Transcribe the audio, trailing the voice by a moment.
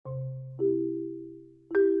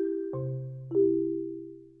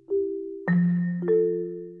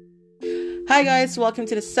Hi guys, welcome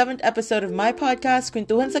to the 7th episode of my podcast,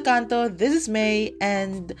 Kwentuhan sa Kanto. This is May,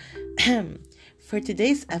 and for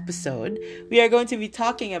today's episode, we are going to be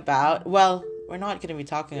talking about, well, we're not going to be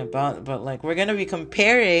talking about, but we're going to be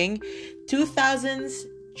comparing 2000s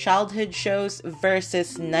childhood shows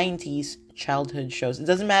versus 90s childhood shows. It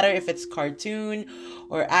doesn't matter if it's cartoon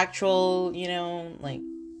or actual,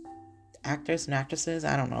 actors and actresses,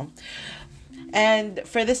 I don't know. And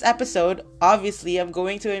for this episode, obviously, I'm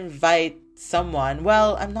going to invite someone.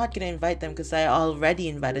 Well, I'm not going to invite them because I already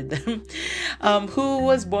invited them. Who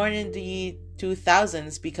was born in the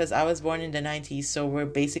 2000s because I was born in the 90s. So we're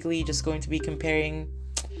basically just going to be comparing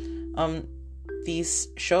these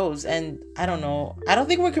shows. And I don't know. I don't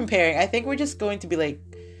think we're comparing. I think we're just going to be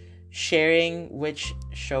sharing which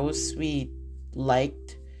shows we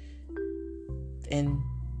liked in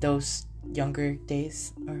those younger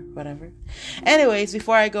days or whatever. Anyways,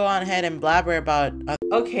 before I go on ahead and blabber about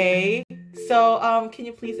okay, so can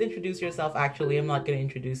you please introduce yourself? Actually, I'm not gonna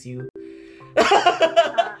introduce you. You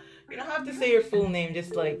don't have to say your full name,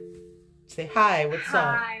 just say hi, what's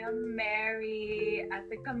up? Hi, I'm Mary. I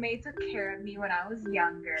think a maid took care of me when I was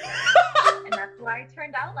younger. And that's why I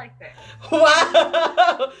turned out like this.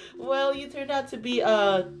 Wow. Well, you turned out to be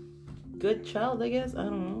a good child, I guess. I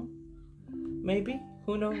don't know. Maybe.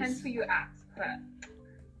 Who knows? Depends who you ask, but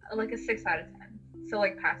a 6 out of 10. So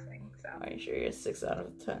passing. So are you sure you're 6 out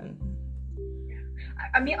of 10? Yeah.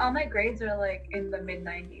 I mean, all my grades are in the mid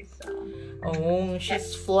 90s. So. Oh,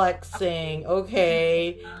 she's flexing.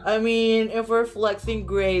 Okay. I mean, if we're flexing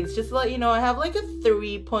grades, just to let you know, I have a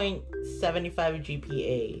 3.75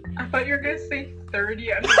 GPA. I thought you were gonna say 30.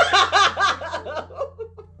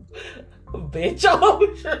 Bitch. Oh,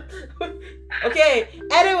 okay.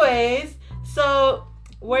 Anyways, so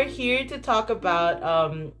we're here to talk about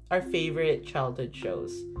our favorite childhood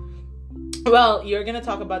shows. Well, you're gonna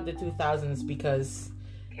talk about the 2000s because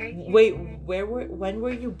wait, when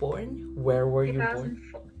were you born? Where were you born?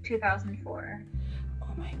 2004.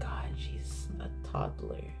 Oh my god, she's a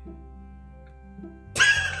toddler.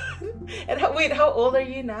 And how old are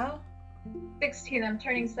you now? 16. I'm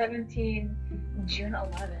turning 17 June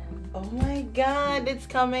 11. Oh my god, it's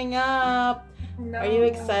coming up. No. Are you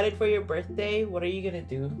excited for your birthday? What are you gonna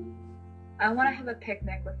do? I want to have a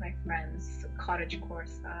picnic with my friends, cottagecore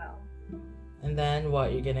style. And then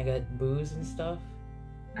what? You're gonna get booze and stuff?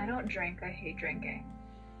 I don't drink. I hate drinking.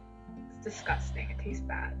 It's disgusting. It tastes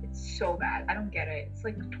bad. It's so bad. I don't get it. It's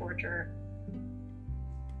like torture.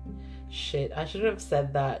 Shit, I should have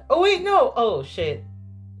said that. Oh wait, no. Oh shit.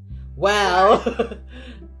 Wow.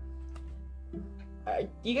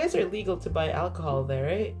 You guys are legal to buy alcohol there,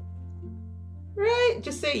 right? Right?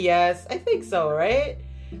 Just say yes. I think so, right?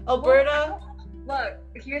 Alberta? Look,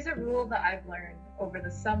 here's a rule that I've learned over the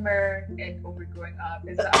summer and over growing up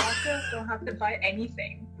is that alcoholics don't have to buy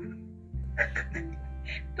anything.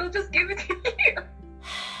 They'll just give it to you.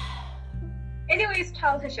 Anyways,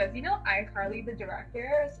 childhood shows. You know iCarly, the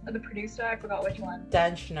director, the producer, I forgot which one.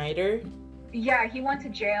 Dan Schneider? Yeah, he went to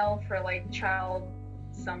jail for child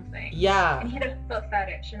something. Yeah. And he had a foot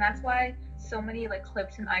fetish, and that's why so many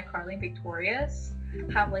clips in iCarly and Victorious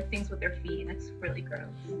have things with their feet, and it's really gross.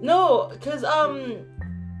 No, because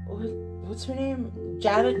what's her name?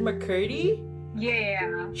 Janet McCurdy?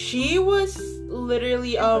 Yeah. She was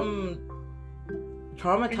literally traumatized.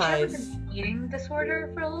 And she has an eating disorder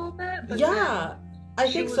for a little bit, but yeah, I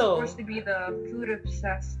think so. She was supposed to be the food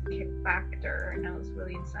obsessed factor, and that was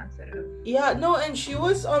really insensitive. Yeah, no, and she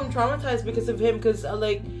was traumatized because of him, because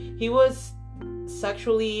he was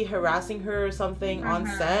sexually harassing her or something on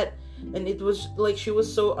set, and it was she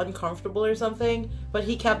was so uncomfortable or something, but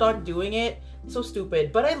he kept on doing it. So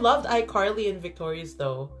stupid. But I loved iCarly and Victorious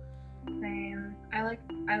though. Same. I love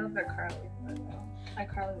iCarly though.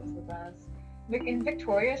 iCarly was the best. In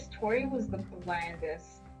Victorious, Tori was the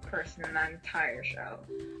blandest person in that entire show.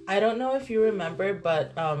 I don't know if you remember,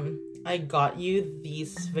 but I got you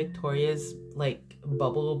these Victorious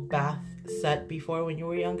bubble bath set before when you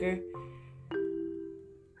were younger.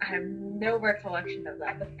 I have no recollection of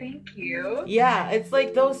that, but thank you. Yeah, it's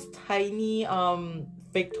those tiny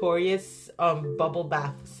Victorious bubble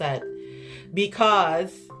bath set,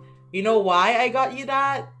 because you know why I got you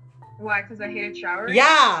that? Why? Because I hated showering?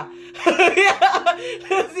 Yeah. Yeah.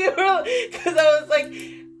 Because I was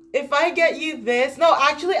if I get you this, no,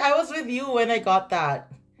 actually I was with you when I got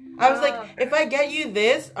that. I was okay. If I get you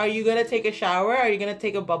this, are you gonna take a shower? Are you gonna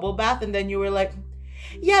take a bubble bath? And then you were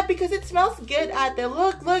yeah, because it smells good at the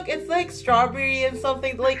look, it's strawberry and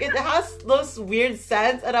something, it has those weird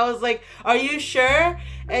scents. And I was are you sure?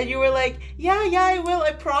 And you were yeah, I will,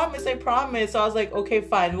 I promise. So I was okay,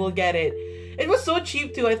 fine, we'll get it. It was so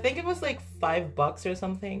cheap too. I think it was like $5 or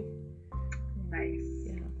something. Nice.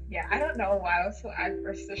 Yeah. Yeah, I don't know why I was so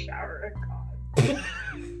adverse to shower. God.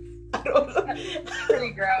 I don't know. It's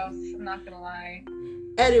pretty gross, I'm not gonna lie.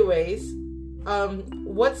 Anyways,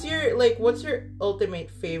 what's your ultimate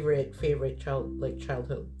favorite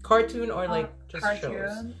childhood cartoon or just Cartoon.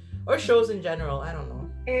 shows or shows in general? I don't know.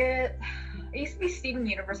 It used to be Steven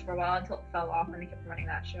Universe for a while until it fell off and they kept running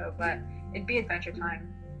that show, but it'd be Adventure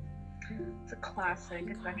Time. It's a classic,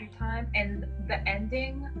 Adventure Time, and the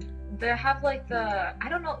ending, they have like they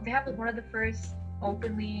have like one of the first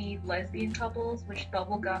openly lesbian couples, which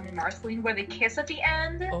Bubblegum and Marceline, where they kiss at the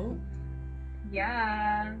end. Oh.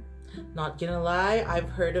 Yeah. Not gonna lie, I've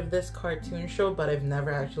heard of this cartoon show, but I've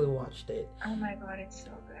never actually watched it. Oh my god, it's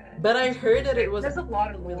so good. But I heard that it was There's a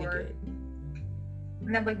lot of really lore. good. And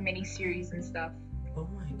they have like mini series and stuff. Oh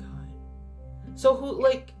my god. So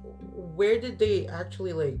where did they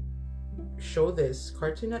actually show this?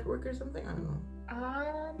 Cartoon Network or something? I don't know.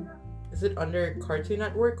 Is it under Cartoon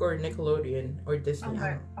Network or Nickelodeon or Disney?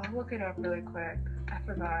 I'll look it up really quick. I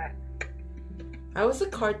forgot. I was a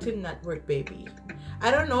Cartoon Network baby.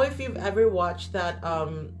 I don't know if you've ever watched that.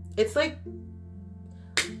 It's like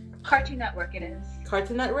Cartoon Network. It is.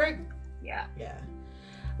 Cartoon Network. Yeah. Yeah.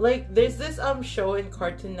 Like there's this show in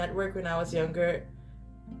Cartoon Network when I was younger.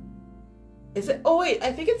 Is it? Oh wait,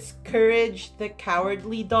 I think it's Courage the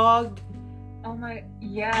Cowardly Dog. Oh my,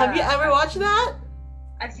 yeah. Have you ever watched that?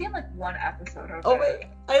 I've seen like one episode of it. Oh wait,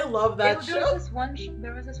 I love that show.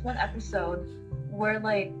 There was this one episode where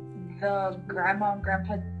like the grandma and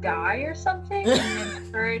grandpa die or something, and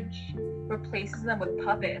then Courage replaces them with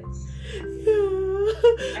puppets.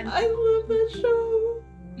 Yeah, and, I love that show.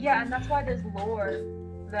 Yeah, and that's why there's lore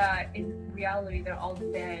that in reality they're all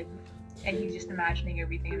dead, and he's just imagining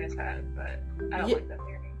everything in his head. But I don't like that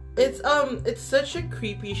theory. It's such a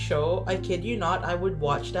creepy show. I kid you not. I would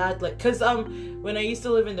watch that cause when I used to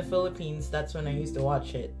live in the Philippines, that's when I used to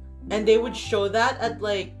watch it, and they would show that at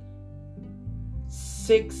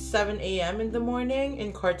 6-7 a.m. in the morning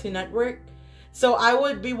in Cartoon Network. So I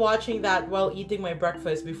would be watching that while eating my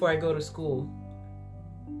breakfast before I go to school.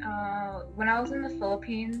 When I was in the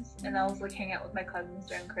Philippines and I was hanging out with my cousins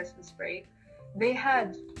during Christmas break, they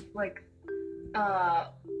had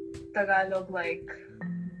Tagalog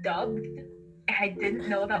dubbed. I didn't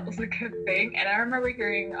know that was a thing, and I remember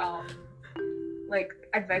hearing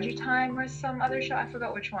Adventure Time or some other show, I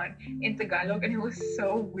forgot which one, in Tagalog, and it was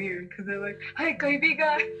so weird because they're like, "Hi,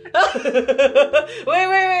 kaibigan."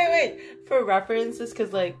 wait. For references,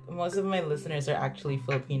 because most of my listeners are actually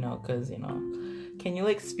Filipino, because can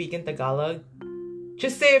you speak in Tagalog?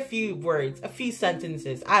 Just say a few words, a few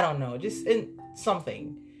sentences. I don't know, just in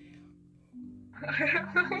something.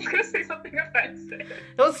 I was gonna say something offensive.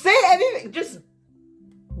 Don't say anything. Just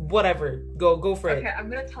whatever. Go for it. Okay, I'm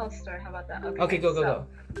gonna tell a story. How about that? Okay, go.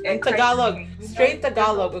 In Tagalog. Straight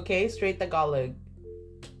Tagalog, okay? Straight Tagalog.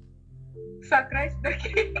 Sa Christ the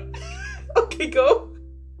King. Okay, go.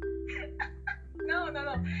 No.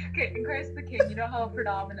 Okay, in Christ the King, you know how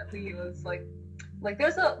predominantly it was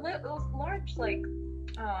there's a large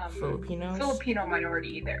Filipino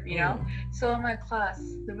minority there, you know? So in my class,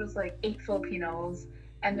 there was 8 Filipinos,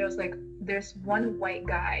 and there's one white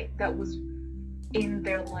guy that was in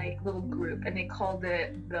their little group, and they called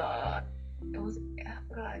it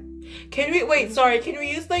Can we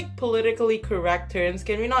use politically correct terms?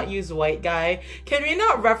 Can we not use white guy? Can we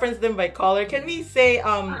not reference them by color? Can we say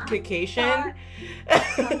Caucasian?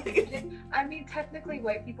 I mean, technically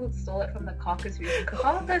white people stole it from the Caucasus region.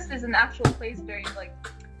 Caucasus is an actual place during I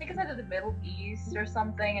think it's out of the Middle East or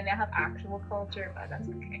something, and they have actual culture, but that's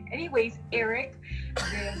okay. Anyways, Eric,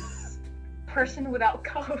 this person without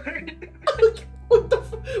color. What the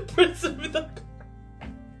person without color?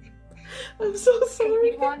 I'm so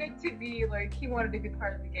sorry. He wanted to be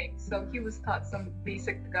part of the gang, so he was taught some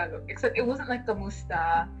basic Tagalog. Except it wasn't the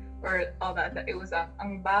musta or all that. It was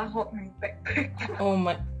ang baho ng pekpek. Oh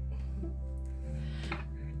my.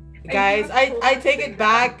 Guys, I take it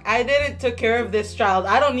back. I didn't take care of this child.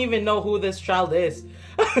 I don't even know who this child is.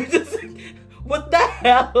 What the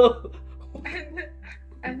hell?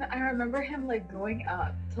 And I remember him going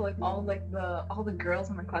up to all the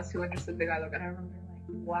girls in the class who understood Tagalog, and I remember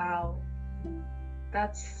wow,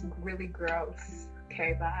 that's really gross.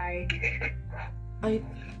 Okay, bye.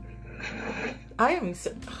 I am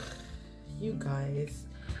so... You guys,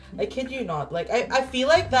 I kid you not. I feel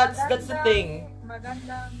like that's the thing.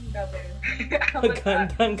 Magandang gabi.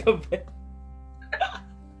 Magandang gabi.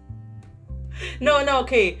 No,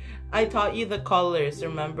 okay. I taught you the colors.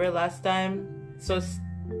 Remember last time? So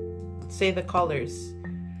say the colors.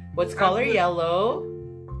 What's color yellow?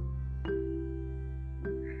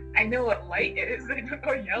 know what light is. I don't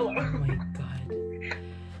know yellow. Oh my god.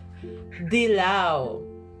 Dilaw.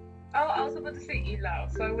 Oh, I was about to say ilaw,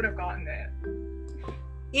 so I would have gotten it.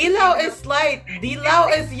 Ilaw is light.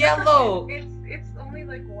 Dilaw is yellow. It's only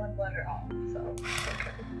like one letter off, so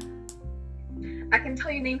okay. I can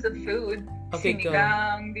tell you names of food. Okay, go.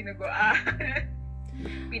 Sinigang, dinuguan,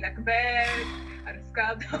 pinakbet,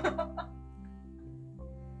 arroscado.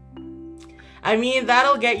 I mean,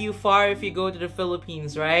 that'll get you far if you go to the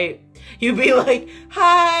Philippines, right? You'd be like,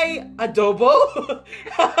 hi, adobo.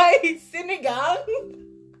 Hi, sinigang.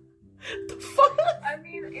 The fuck? I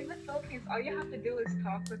mean, in the Philippines, all you have to do is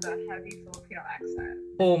talk with a heavy Filipino accent.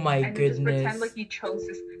 Oh my And goodness. just pretend like you chose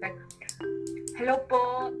this. Like, hello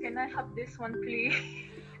po, can I have this one, please?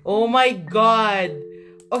 Oh my god.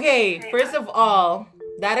 Okay, Hey, first of all,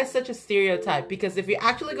 that is such a stereotype because if you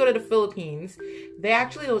actually go to the Philippines, they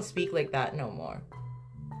actually don't speak like that no more.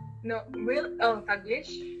 No, real? Oh,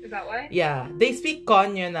 Taglish? Is that why? Yeah, they speak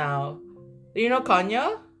Konyo now. Do you know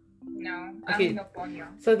Konyo? No, I Okay. only know Ponyo.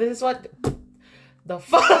 So this is what the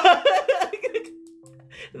fuck.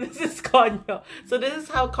 This is Konyo. So this is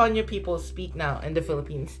how Konyo people speak now in the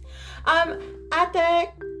Philippines. Ate,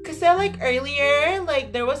 kasi like earlier,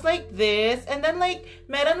 like there was like this, and then like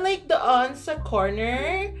meron like doon sa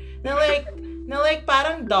corner na like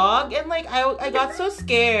parang dog, and like I got so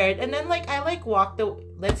scared, and then like I like walked the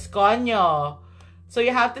let's Konyo. So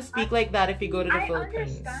you have to speak like that if you go to the I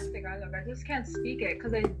Philippines. understand Tagalog, I just can't speak it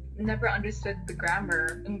because I never understood the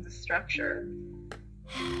grammar and the structure.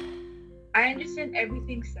 I understand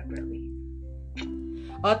everything separately.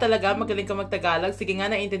 Oh, talaga? Magaling ka mag-Tagalog? Sige nga,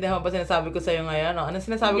 naiintindihan mo ba sinasabi ko sa'yo ngayon? Ano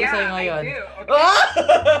sinasabi ko sa'yo ngayon? I do. Okay. Ah!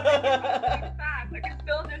 I can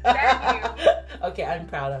still understand you. Okay, I'm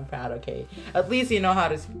proud, okay. At least you know how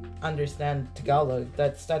to understand Tagalog.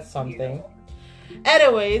 That's something.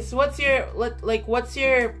 Anyways, what's your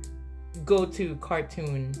go-to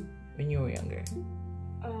cartoon when you were younger?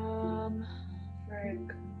 Frick.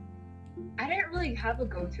 I didn't really have a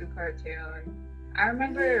go-to cartoon. I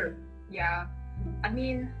remember, yeah. I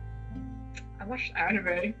mean, I watched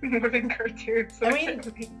anime more than cartoons. So I mean,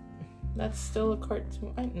 that's still a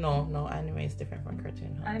cartoon. No, anime is different from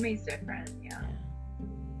cartoon. Huh? anime is different, yeah.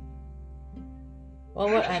 Well,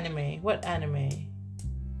 what anime?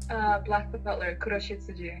 Black Butler,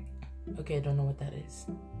 Kuroshitsuji. Okay, I don't know what that is.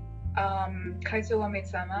 Kaisuo wa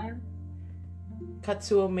Maid-sama.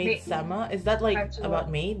 Katsuo Maid-sama? Is that like Katsuo. about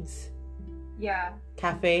maids? Yeah,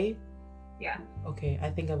 Cafe? yeah. Okay, I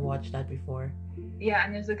think I've watched that before. Yeah,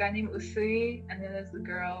 and there's a guy named Usui, and then there's the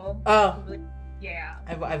girl. Oh, Yeah,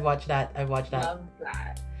 I've watched that. love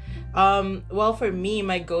that. Well, for me,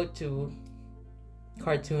 my go-to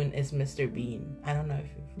cartoon is Mr. Bean. I don't know if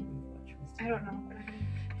you've watched Mr. I don't know.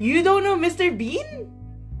 You don't know Mr. Bean?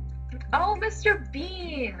 Oh, Mr.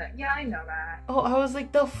 Bean! Yeah, I know that. Oh, I was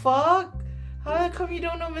like, the fuck? How come you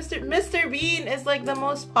don't know Mr. Bean is like the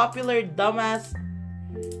most popular dumbass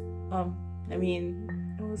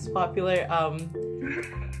most popular I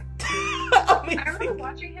remember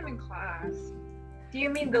watching him in class. Do you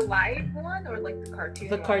mean the live one or like the cartoon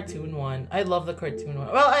the one? cartoon one. I love the cartoon one.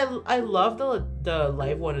 Well, I love the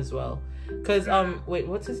live one as well. Cause wait,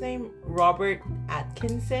 what's his name? Robert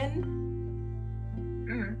Atkinson.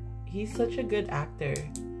 Mm. He's such a good actor.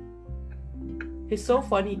 He's so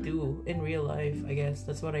funny too in real life. I guess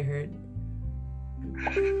that's what I heard.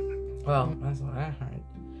 Well, that's what I heard.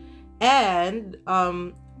 And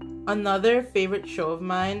another favorite show of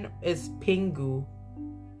mine is Pingu.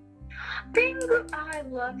 Pingu! I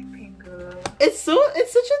love Pingu. It's such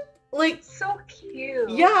a like So cute.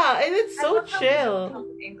 yeah, and it's I so love how they don't chill. talk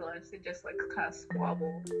in English, they just like kind of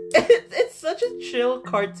squabble. It's such a chill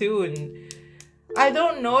cartoon. I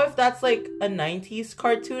don't know if that's like a 90s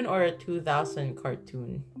cartoon or a 2000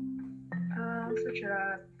 cartoon. Search it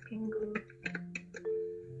up. Pingu.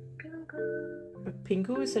 But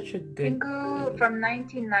Pingu is such a good Pingu from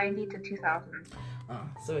 1990 to 2000.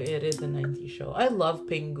 so it is a 90s show. I love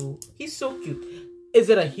Pingu. He's so cute. Is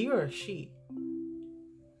it a he or a she?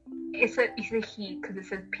 It's a he because it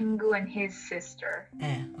says Pingu and his sister.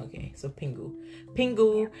 Okay. So Pingu.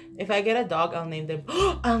 Pingu. If I get a dog, I'll name them.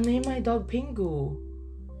 I'll name my dog Pingu.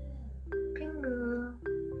 Pingu.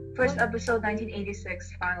 First episode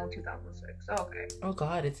 1986, final 2006. Oh, okay. Oh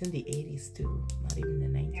god, it's in the 80s too. Not even the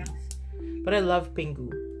 90s. But I love Pingu.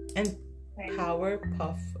 And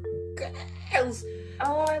Powerpuff Girls.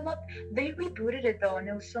 Oh, I love. They rebooted it though, and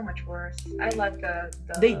it was so much worse. I love the.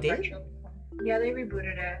 They did? retro one. Yeah, they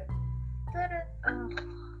rebooted it.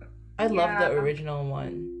 I love Yeah. the original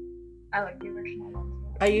one. I like the original one.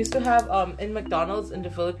 I used to have in McDonald's in the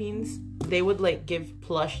Philippines, they would like give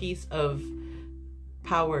plushies of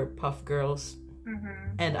Powerpuff Girls,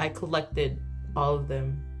 and I collected all of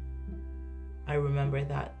them. I remember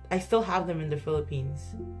that. I still have them in the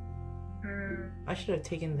Philippines. I should have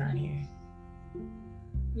taken them here.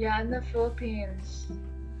 Yeah, in the Philippines,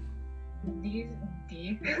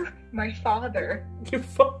 my father,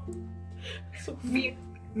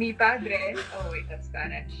 mi padre. Oh wait, that's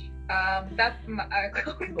Spanish.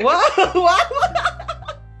 What?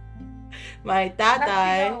 My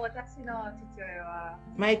tatay.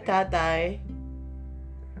 My tatay.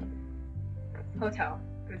 Hotel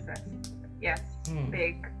business. Yes,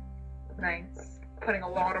 big, nice. Putting a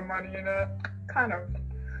lot of money in it. Kind of.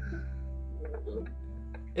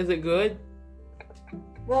 Is it good?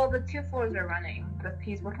 Well, the 2 floors are running, but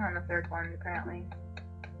he's working on the 3rd one apparently.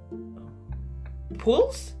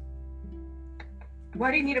 Pools? Why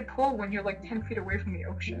do you need a pool when you're like 10 feet away from the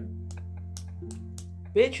ocean?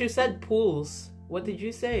 Bitch, you said pools. What did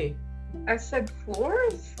you say? I said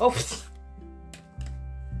floors? Oh.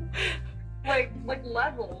 like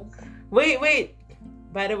levels. Wait.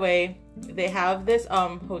 By the way, they have this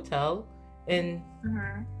hotel in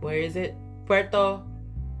where is it? Puerto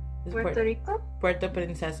Rico? Puerto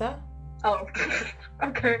Princesa? Oh.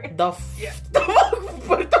 Okay.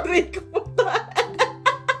 Puerto Rico.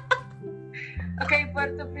 Okay,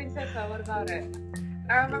 Puerto Princesa, what about it?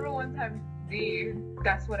 I remember one time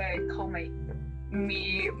that's what I call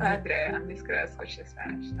mi padre. I'm just gonna switch to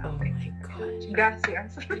Spanish now. Oh my gosh.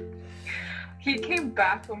 Gracias. He came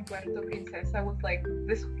back from Puerto Princesa with like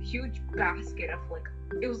this huge basket of like,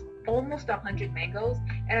 it was almost 100 mangoes,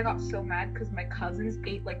 and I got so mad because my cousins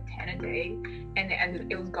ate like 10 a day, and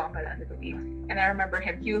it was gone by the end of the week. And I remember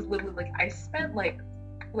him, he was literally like, I spent like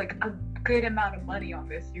a good amount of money on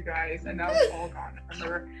this, you guys, and now it's all gone. I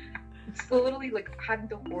remember it's literally like having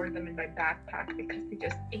to hoard them in my backpack because they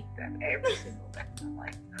just ate them every single day. I'm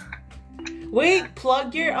like, wait,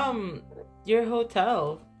 plug your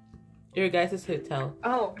hotel. Your guys' hotel.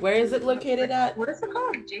 Oh. Where is it located at? What is it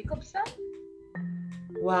called? Jacobson?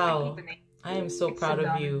 Wow. I am so proud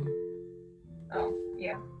of you. Oh,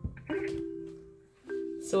 yeah.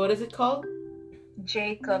 So what is it called?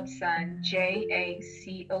 Jacobson.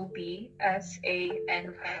 JACOBSANNE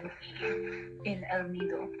in El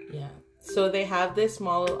Nido. Yeah. So they have this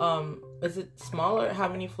small is it small or how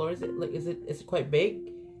many floors is it quite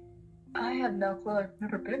big? I have no clue. I've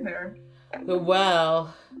never been there.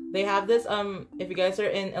 Well, they have this if you guys are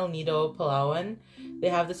in El Nido, Palawan, they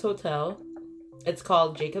have this hotel. It's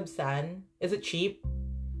called Jacobson. Is it cheap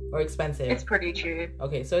or expensive? It's pretty cheap.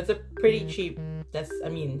 Okay, so it's a pretty cheap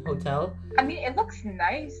hotel. I mean, it looks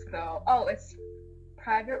nice though. Oh, it's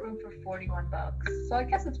private room for $41. So I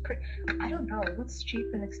guess it's pretty. I don't know what's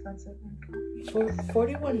cheap and expensive. For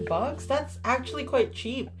 $41? That's actually quite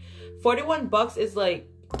cheap. $41 is like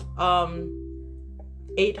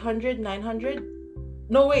 800, 900?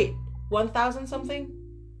 No, wait, 1,000 something?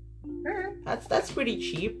 That's pretty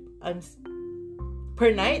cheap.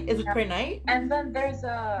 Per night? Is it per night? And then there's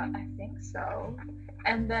I think so.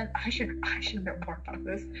 And then I should know more about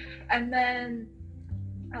this. And then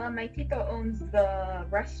my tito owns the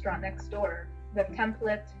restaurant next door, the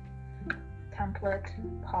Template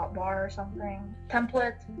Hot Bar or something.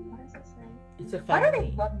 Template. What does it say? It's a family. Why do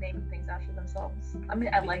they love naming things after themselves? I mean,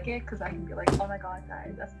 I like it because I can be like, oh my god,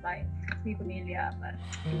 guys, that's my mi familia, but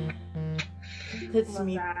that's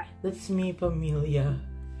me familia.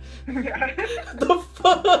 Yeah. The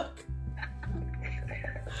fuck.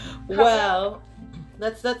 Well,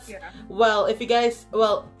 that's yeah. Well, if you guys,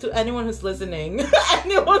 to anyone who's listening, if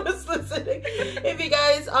you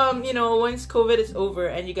guys once COVID is over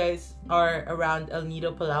and you guys are around El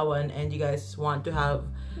Nido, Palawan, and you guys want to have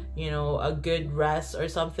a good rest or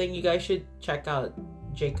something, you guys should check out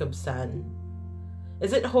Jacobson.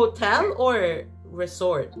 Is it hotel or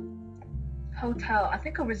resort? Hotel. I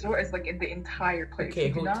think a resort is like in the entire place. Okay,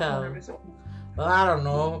 hotel. Not a resort. Well, I don't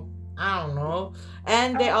know.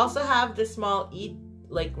 And they also have this small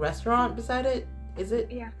restaurant beside it. Is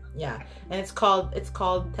it? Yeah. Yeah. And it's called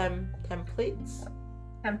Templates.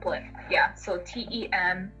 Template. Yeah. So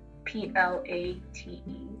TEMPLATE.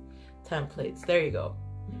 Templates. There you go.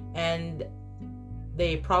 And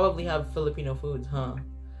they probably have Filipino foods, huh?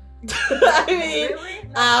 I mean, really?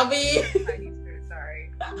 No, Abby. Chinese food,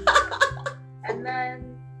 sorry. And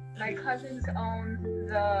then my cousins own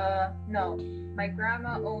my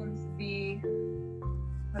grandma owns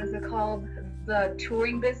what is it called? The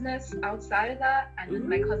touring business outside of that, and then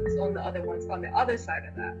my cousins own the other ones on the other side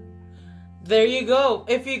of that. There you go.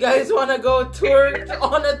 If you guys want to go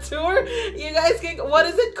on a tour, you guys can. What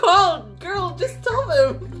is it called? Girl, just tell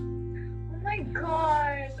them. Oh my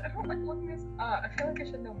gosh. I don't like looking this up. I feel like I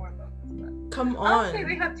should know more about this, but Come I'll say on.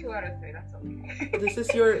 they have 2 out of 3. That's okay. This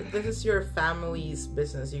is your family's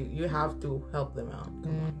business. You have to help them out.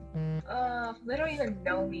 Come on. They don't even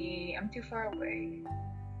know me. I'm too far away.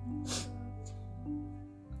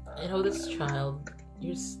 I know this child.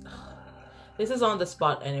 This is on the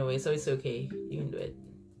spot anyway, so it's okay. You can do it.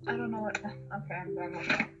 I don't know what. Okay, I'm done with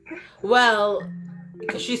that. Well,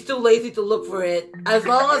 she's too lazy to look for it. As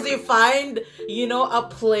long as you find, a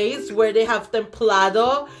place where they have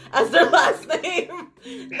Templado as their last name,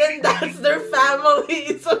 then that's their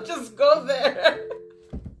family. So just go there.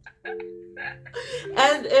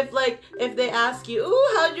 And if they ask you, "Ooh,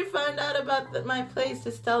 how'd you find out about my place?"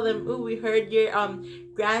 Just tell them, "Ooh, we heard your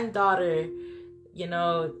granddaughter,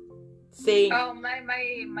 saying." Oh,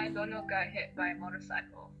 my lolo got hit by a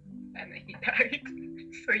motorcycle, and then he died.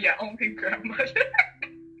 So yeah, only grandmother.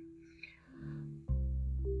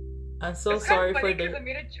 I'm so It's sorry kind of for funny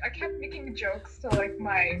the. 'cause I kept making jokes to like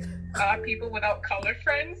my people without color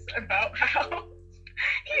friends about how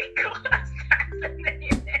he got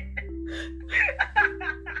assassinated.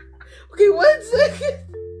 Okay, 1 second.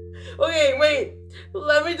 Okay, wait.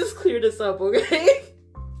 Let me just clear this up, okay?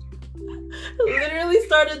 Literally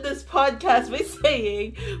started this podcast by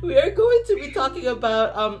saying we are going to be talking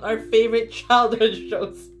about our favorite childhood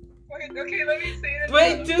shows. Okay, let me say that.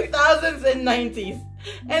 Wait, 2000s and 90s.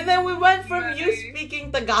 And then we went from you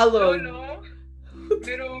speaking Tagalog. No.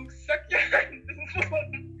 Merong sakyan.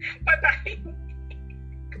 Patay.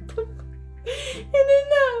 And then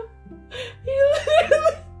now,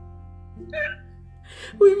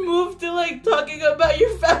 we moved to talking about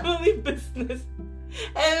your family business.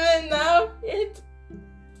 And then now, it's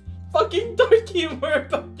fucking dark humor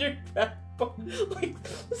about your grandpa.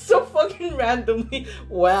 So fucking randomly.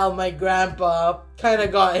 Well, my grandpa kind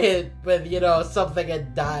of got hit with, something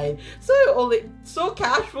and died. So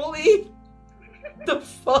casually. The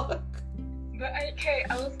fuck? But I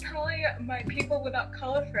was telling my people without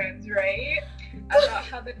color friends, right? About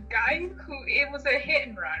how the guy it was a hit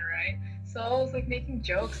and run, right? So I was making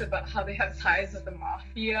jokes about how they have ties with the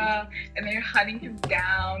mafia and they're hunting him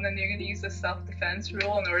down and they're gonna use the self-defense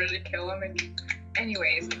rule in order to kill him. And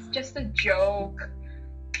anyways, it's just a joke.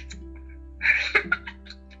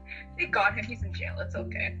 They got him. He's in jail. It's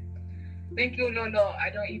okay. Thank you, Lolo.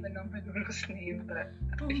 I don't even know my Lolo's name, but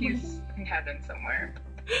he's in heaven somewhere.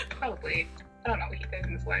 Probably. I don't know what he did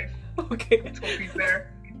in his life. Okay. Let's hope he's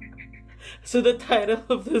there. So the title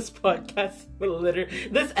of this podcast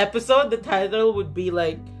this episode, the title would be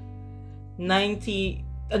 90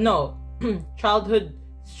 childhood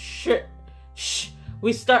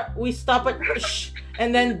we stop at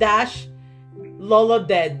and then dash Lolo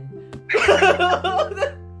dead.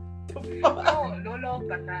 The fuck? Oh, Lolo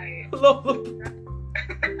patay. Lolo.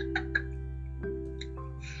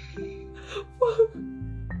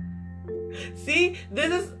 See,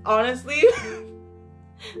 this is honestly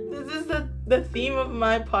this is the theme of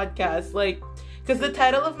my podcast, because the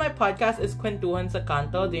title of my podcast is Kwentuhan sa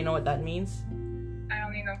Kanto. Do you know what that means? I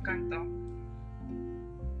only know Kanto.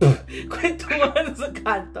 Kwentuhan sa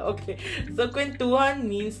Kanto. Okay, so kwentuhan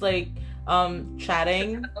means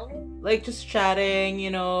chatting, just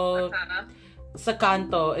chatting, sa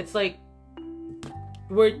Kanto. It's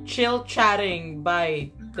we're chill chatting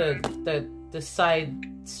by the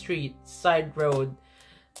side road.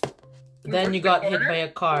 Then you got hit by a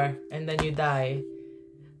car, and then you die.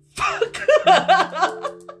 Fuck!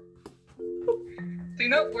 Do you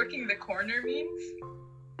know what working the corner means?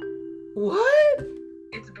 What?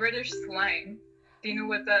 It's British slang. Do you know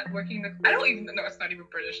what that working the... I don't even know. It's not even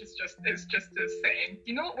British. It's just a saying.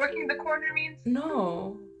 Do you know what working the corner means?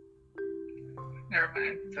 No. Never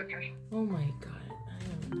mind. It's okay. Oh my god.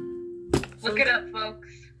 Look it up,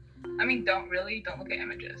 folks. I mean, don't look at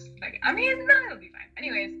images. No, it'll be fine.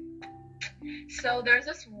 Anyways. So there's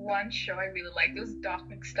this one show I really liked. It was Doc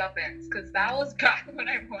McStuffins, because that was back when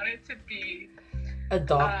I wanted to be a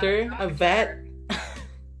doctor. A vet.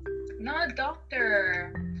 Not a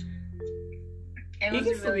doctor. You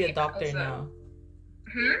can still be a doctor now.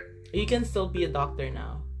 You can still be a doctor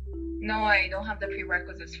now. No, I don't have the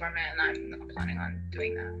prerequisites for it, and I'm not planning on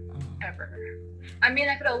doing that ever. I mean,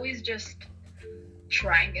 I could always just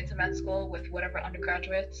try and get into med school with whatever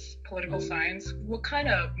undergraduates, political science. What kind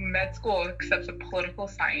of med school accepts a political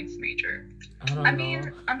science major? I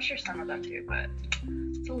mean, I'm sure some of them do, but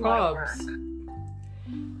it's a lot of work.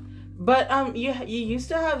 But you used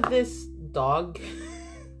to have this dog.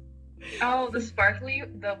 Oh, the sparkly,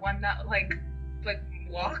 the one that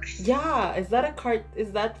walks? Yeah, is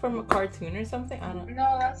that from a cartoon or something? I don't.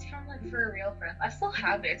 No, that's from like For a Real Friend. I still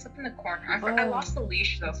have it. It's up in the corner. I Oh. lost the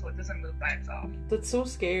leash though, so it doesn't move by itself. That's so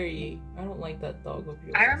scary. I don't like that dog of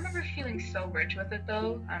yours. I remember feeling so rich with it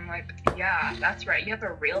though. I'm like, yeah, that's right. You have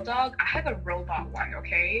a real dog. I have a robot one.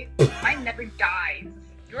 Okay, mine never dies.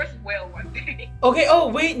 Yours will one day. Okay. Oh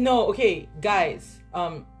wait, no. Okay, guys.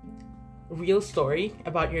 Real story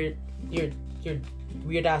about your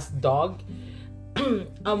weird ass dog.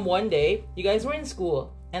 One day you guys were in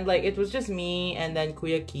school and like it was just me and then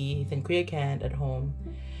Kuya Keith and Kuya Kent at home,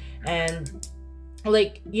 and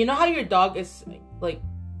like you know how your dog is like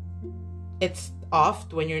it's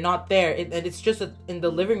off when you're not there, and it's just in the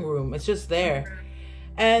living room. It's just there,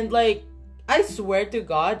 and like I swear to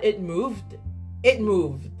God, it moved. It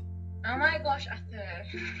moved. Oh my gosh,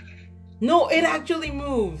 Ate. No, it actually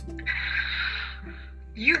moved.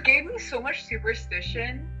 You gave me so much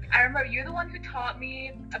superstition. I remember you're the one who taught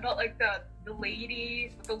me about like the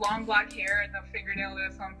lady with the long black hair and the fingernail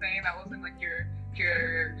or something that was in like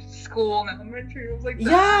your school and elementary. It was like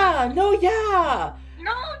that. Yeah. No. Yeah.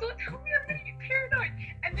 No, don't tell me I'm gonna get paranoid.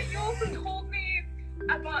 And then you also told me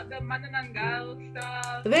about the manananggal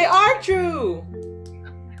stuff. They are true.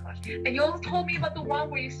 Oh my gosh. And you also told me about the one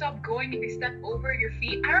where you stop going and you step over your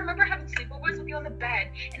feet. I remember having sleepovers with you on the bed,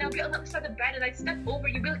 and I'll be on the other side of the bed and I'd step over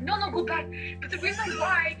you, be like, no, go back. But the reason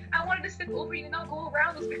why I wanted to step over you and not go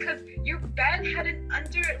around was because your bed had it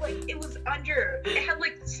had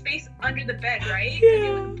like space under the bed, right? Yeah.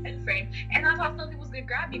 It was a bed frame. And I thought something was gonna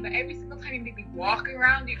grab me, but every single time you made me walk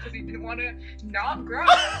around you because you didn't want to not grab.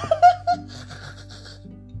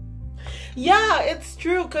 Yeah, it's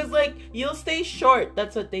true, cause like you'll stay short.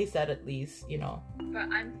 That's what they said, at least, you know. But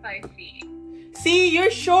I'm 5 feet. See, you're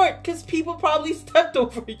short, cause people probably stepped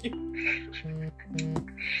over you.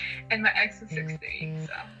 And my ex is 6'3",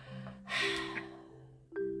 so.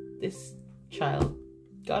 This child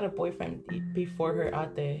got a boyfriend before her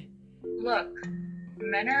ate. Look,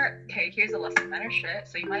 men are okay. Here's a lesson: men are shit.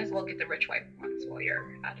 So you might as well get the rich wife ones while you're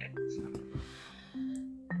at it. So.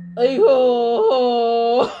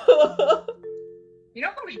 Ayo. You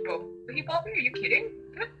know how much both he bought me? Are you kidding?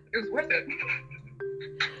 It was worth it.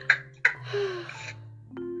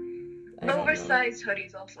 The oversized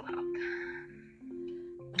hoodies also helped.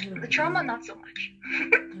 The trauma, not so much. I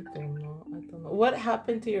don't know. What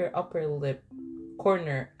happened to your upper lip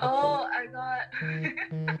corner? Oh, I got.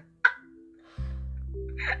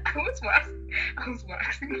 I was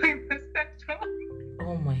waxing my mustache off.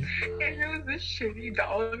 Oh my God. And it was this shitty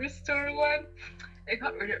dollar store one. It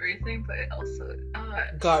got rid of everything, but it also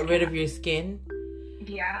Got rid of your skin?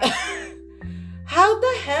 Yeah. How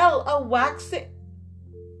the hell a waxing?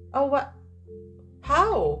 Oh what?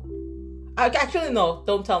 How? Actually, no.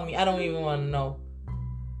 Don't tell me. I don't even want to know.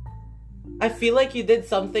 I feel like you did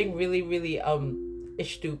something really, really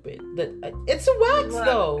stupid. That it's a wax Look,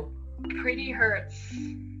 though. Pretty Hurts.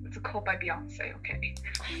 It's a quote by Beyonce. Okay.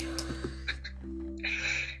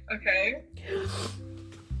 Okay.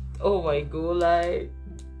 Oh my God!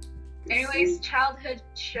 Anyways, childhood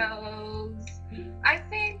shows. I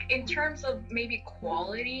think in terms of maybe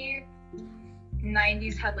quality,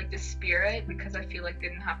 90s had like the spirit because I feel like they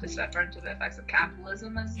didn't have to suffer into the effects of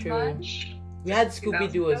capitalism as True. much. We had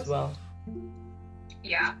Scooby-Doo as well.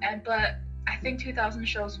 Yeah, but I think 2000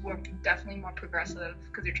 shows were definitely more progressive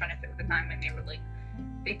because they're trying to fit with the time, and they were like,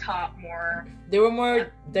 they taught more. They were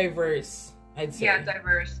more diverse, I'd say. Yeah,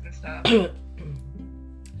 diverse and stuff.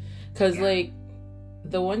 Cause like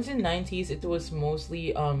the ones in 90s, it was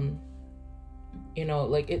mostly you know,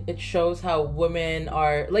 like it shows how women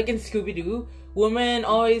are like in Scooby-Doo. Women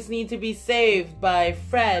always need to be saved by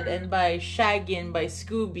Fred and by Shaggy and by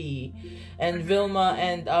Scooby, and Vilma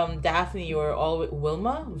and Daphne were always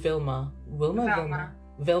Vilma,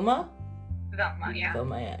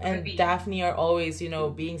 Yeah. and Daphne are always, you know,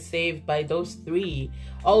 being saved by those three.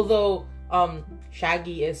 Although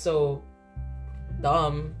Shaggy is so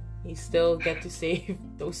dumb, he still get to save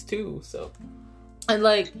those two. So, and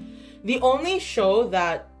like the only show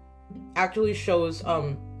that actually shows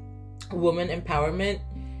woman empowerment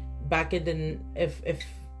back in the if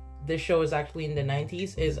this show is actually in the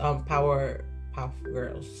 90s is Powerpuff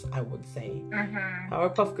Girls, I would say.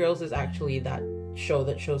 Powerpuff Girls is actually that show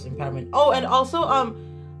that shows empowerment. Oh, and also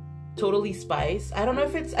Totally Spice. I don't know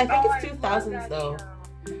if it's I think it's 2000s though.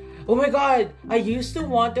 Show. Oh my God, I used to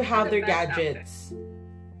want to have their gadgets.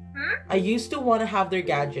 I used to want to have their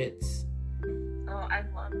gadgets. Oh, I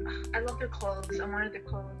love their clothes. I wanted their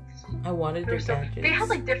clothes. I wanted their gadgets. They had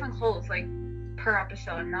like different clothes like per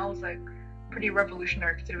episode, and that was like pretty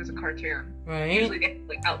revolutionary because it was a cartoon. Right? Usually they had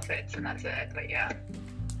like outfits and that's it, but yeah.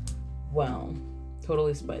 Well,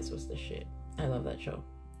 Totally Spies was the shit. I love that show.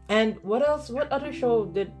 And what else? What other show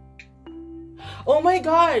did... Oh my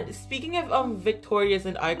god! Speaking of Victorious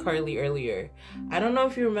and iCarly earlier, I don't know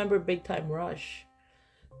if you remember Big Time Rush.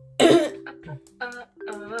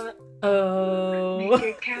 Oh. Make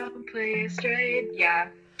it count and play it straight. Yeah.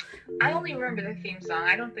 I only remember the theme song.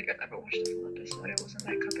 I don't think I've ever watched the full episode. It wasn't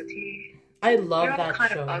my cup of tea. I love They're all that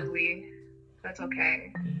kind show. of ugly. That's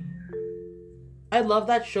okay. I love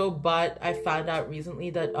that show, but I found out recently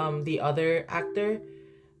that the other actor,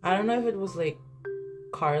 I don't know if it was like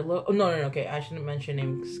Carlo. Oh, no, okay, I shouldn't mention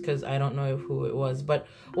names because I don't know who it was. But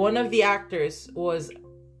one of the actors was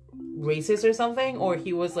racist or something, or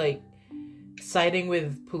he was like siding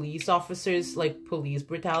with police officers, like police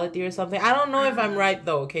brutality or something. I don't know if I'm right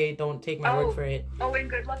though. Okay, don't take my word for it. Oh, and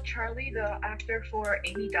Good Luck Charlie, the actor for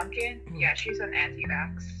Amy Duncan. Yeah, she's an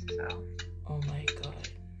anti-vax. So. Oh my god.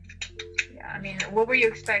 I mean, what were you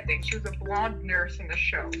expecting? She was a blonde nurse in the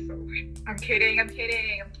show, so... I'm kidding.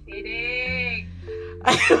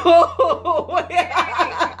 Oh,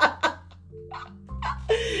 yeah.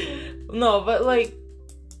 No, but like,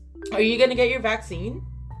 are you gonna get your vaccine?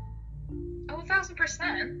 Oh,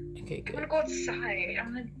 1,000%. Okay, good. I'm gonna go outside.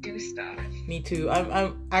 I'm gonna do stuff. Me too.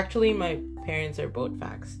 I'm actually, my parents are both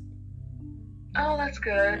vaxxed. Oh, that's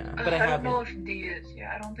good. Yeah, but I don't haven't. know if D is.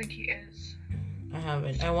 Yeah, I don't think he is. I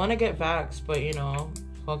haven't. I want to get vaxxed, but you know,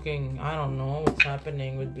 fucking, I don't know what's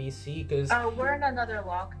happening with BC, because... We're in another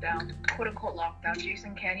lockdown, quote-unquote lockdown.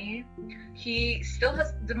 Jason Kenney, he still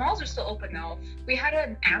has... The malls are still open now. We had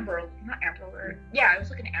an it was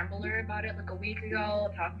like an Amber Alert about it like a week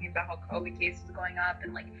ago, talking about how COVID cases are going up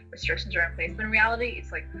and like restrictions are in place. But in reality,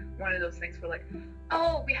 it's like one of those things where like,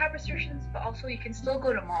 oh, we have restrictions, but also you can still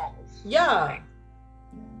go to malls. Yeah. Like,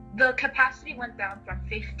 the capacity went down from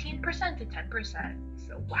 15% to 10%.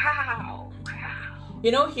 So wow.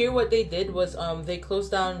 You know, here what they did was they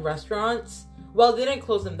closed down restaurants. Well, they didn't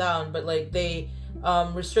close them down, but like they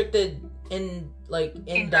restricted in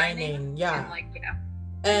dining. Yeah.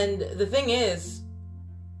 And the thing is,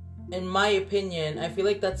 in my opinion, I feel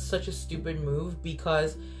like that's such a stupid move,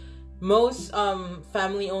 because most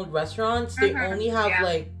family-owned restaurants, they only have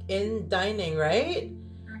like in dining, right?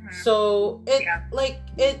 So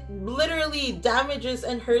it literally damages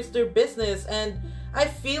and hurts their business, and I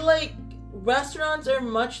feel like restaurants are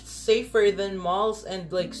much safer than malls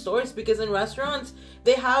and like stores, because in restaurants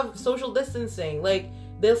they have social distancing. Like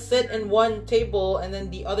they'll sit in one table and then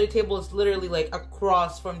the other table is literally like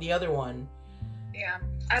across from the other one. Yeah,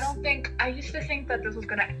 I used to think that this was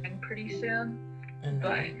gonna end pretty soon,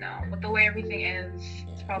 but no, with the way everything is,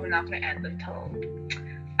 it's probably not gonna end until,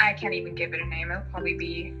 I can't even give it a name. It'll probably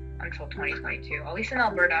be until 2022, at least in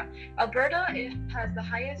Alberta. Alberta, it has the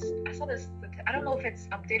highest, I saw this, I don't know if it's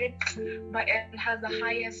updated, but it has the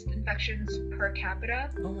highest infections per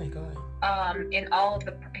capita. Oh my god. In all of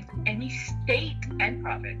any state and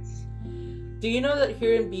province. Do you know that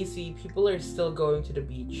here in BC, people are still going to the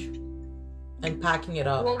beach and packing it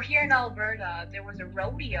up? Well, here in Alberta, there was a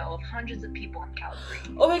rodeo of hundreds of people in Calgary.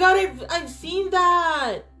 Oh my god, I've seen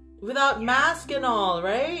that! Without mask and all,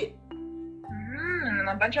 right? And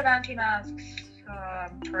a bunch of anti-masks,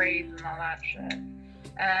 parades and all that shit.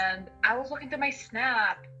 And I was looking through my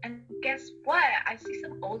Snap, and guess what? I see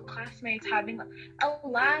some old classmates having a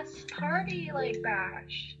last party like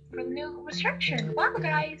bash for the new restriction. Wow,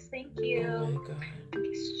 guys, thank you. Oh my god. Thank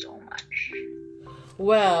you so much.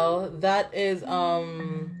 Well, that is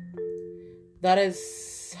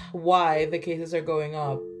why the cases are going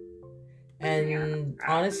up. And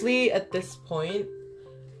honestly, at this point,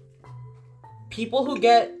 people who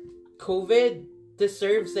get COVID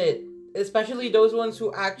deserves it, especially those ones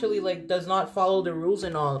who actually like does not follow the rules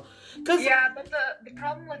and all. But the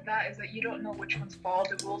problem with that is that you don't know which ones follow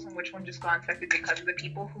the rules and which one just got infected because of the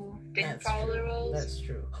people who didn't follow the rules. That's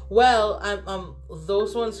true. Well,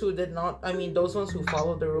 those ones who did not, those ones who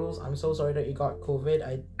followed the rules, I'm so sorry that you got COVID.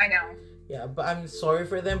 I know. Yeah, but I'm sorry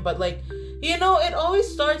for them. But like, you know, it always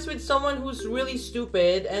starts with someone who's really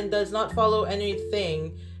stupid and does not follow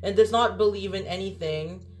anything and does not believe in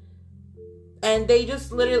anything. And they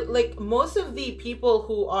just literally, like, most of the people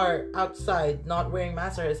who are outside not wearing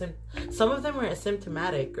masks are some of them are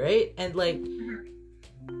asymptomatic, right? And like,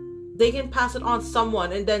 they can pass it on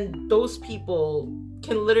someone, and then those people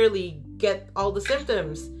can literally get all the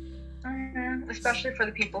symptoms. Especially for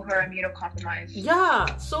the people who are immunocompromised.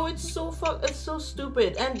 Yeah, so it's so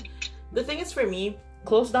stupid. And the thing is, for me,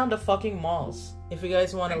 close down the fucking malls if you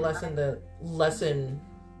guys want to lessen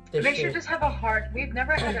this They shit. should just have a hard. We've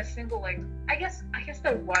never had a single like. I guess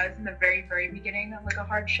there was in the very, very beginning like a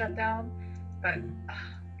hard shutdown, but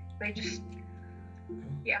they just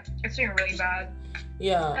Yeah, it's doing really bad.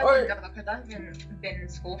 Yeah, I or looked up because I haven't been in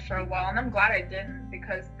school for a while, and I'm glad I didn't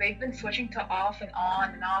because they've been switching to off and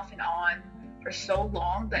on and off and on for so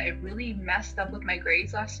long that it really messed up with my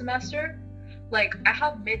grades last semester. Like, I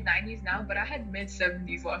have mid-90s now, but I had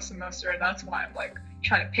mid-70s last semester, and that's why I'm, like,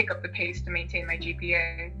 trying to pick up the pace to maintain my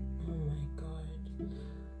GPA. oh my god.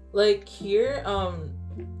 Like here,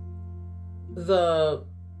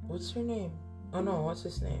 what's her name? Oh no, what's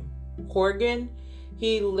his name? Horgan.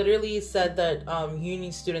 He literally said that uni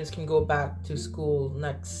students can go back to school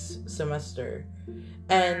next semester.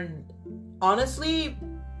 And honestly,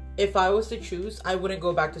 if I was to choose, I wouldn't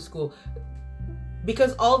go back to school.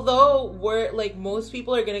 Because although most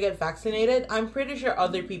people are gonna get vaccinated, I'm pretty sure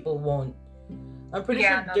other people won't. I'm pretty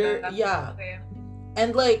sure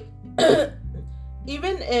And like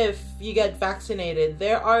even if you get vaccinated,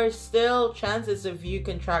 there are still chances of you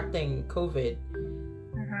contracting COVID.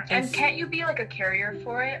 And can't you be like a carrier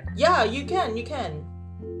for it? Yeah, you can.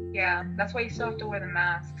 Yeah, that's why you still have to wear the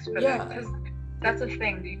masks for Yeah. that. Because that's the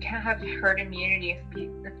thing, you can't have herd immunity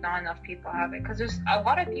if not enough people have it. Because there's a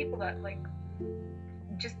lot of people that like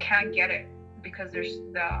just can't get it because there's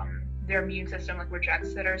their immune system like rejects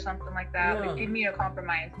it or something like that, like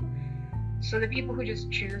immunocompromised. So the people who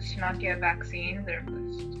just choose to not get a vaccine, they're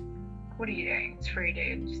just, what are you doing? It's free,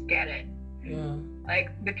 dude. Just get it. Yeah. Like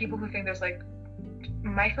the people who think there's like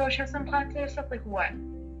microchips implanted or stuff, like what?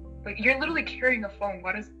 Like you're literally carrying a phone.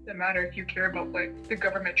 What does it matter if you care about like the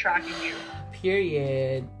government tracking you?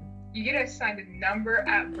 Period. You get assigned a number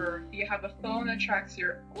at birth. You have a phone that tracks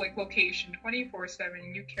your like location 24/7,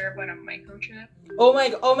 and you care about a microchip. Oh my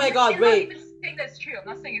god, wait. I'm not even saying that's true. I'm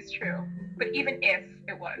not saying it's true. But even if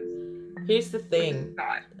it was, here's the thing. it's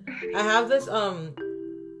not. I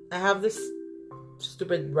have this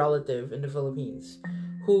stupid relative in the Philippines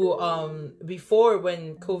who before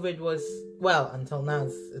when COVID was, well, until now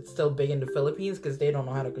it's still big in the Philippines because they don't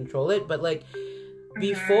know how to control it, but like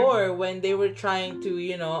before when they were trying to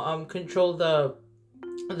control the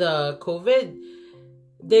COVID,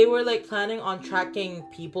 they were like planning on tracking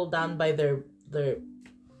people down by their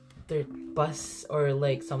bus or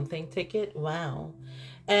like something ticket. Wow.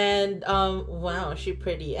 And wow, she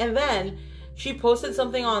pretty. And then she posted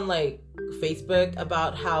something on like Facebook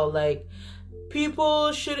about how like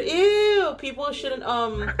people shouldn't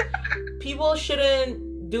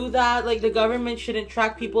do that, like the government shouldn't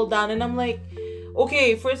track people down. And I'm like,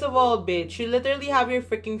 okay, first of all, bitch, you literally have your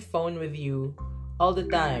freaking phone with you all the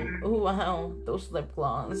time. Oh wow, those lip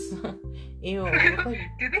gloss. Ew. Like...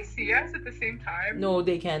 Do they see us at the same time? No,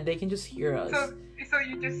 they can't. They can just hear us. So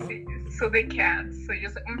you just see, so they can't. So you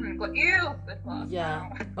just like, go, ew, lip gloss. Yeah.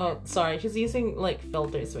 Oh, sorry. She's using like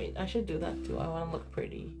filters. Wait, I should do that too. I want to look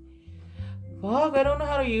pretty. Fuck, I don't know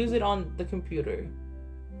how to use it on the computer.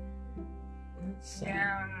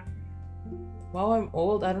 Damn. Wow, I'm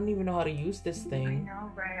old. I don't even know how to use this thing. I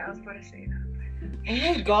know, right? I was about to say that.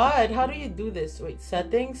 Oh my god, how do you do this? Wait,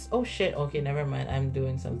 settings? Oh shit, okay, never mind. I'm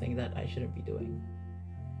doing something that I shouldn't be doing.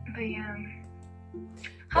 But yeah.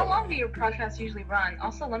 How long do your podcasts usually run?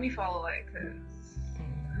 Also, let me follow it, because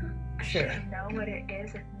Sure. I should know what it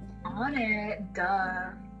is if I'm on it. Duh.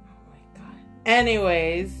 Oh my god.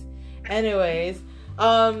 Anyways,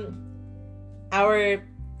 our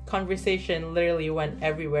conversation literally went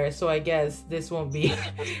everywhere, so I guess this won't be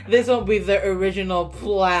the original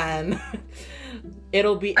plan.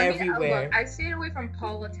 It'll be everywhere. Look, I stayed away from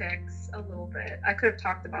politics a little bit. I could have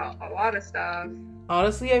talked about a lot of stuff.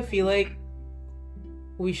 Honestly, I feel like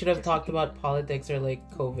we should have talked about politics or like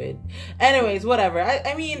COVID. Anyways, whatever.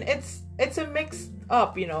 I mean, it's a mix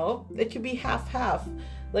up, It could be half.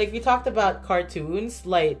 Like we talked about cartoons,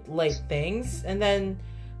 light things, and then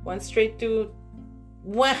went straight to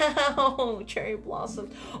wow, cherry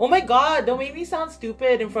blossoms. Oh my god, don't make me sound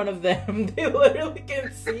stupid in front of them. They literally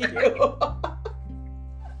can see you.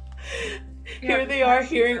 Here they are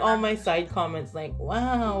hearing all my side comments like,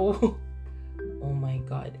 wow. Oh my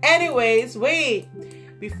god. Anyways, wait.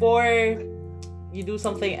 Before you do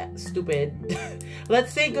something stupid,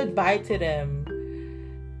 let's say goodbye to them.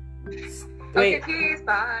 Wait. Okay, peace,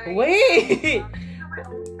 bye. Wait.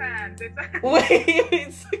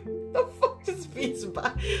 Wait. The fuck just peace,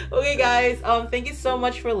 bye. Okay, guys. Thank you so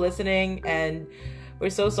much for listening, and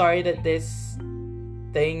we're so sorry that this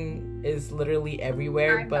thing is literally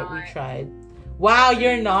everywhere, but we tried. Wow,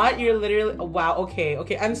 you're not? You're literally... Wow, okay.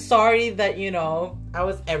 I'm sorry that, I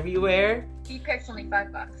was everywhere. T-Pic's only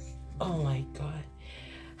 $5. Oh my god.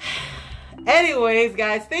 Anyways,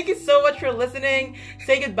 guys, thank you so much for listening.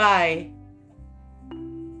 Say goodbye.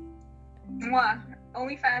 Mwah.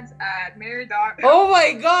 OnlyFans ad. Mary Dog. Oh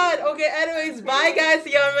my god. Okay, anyways, bye guys.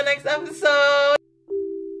 See you on the next episode.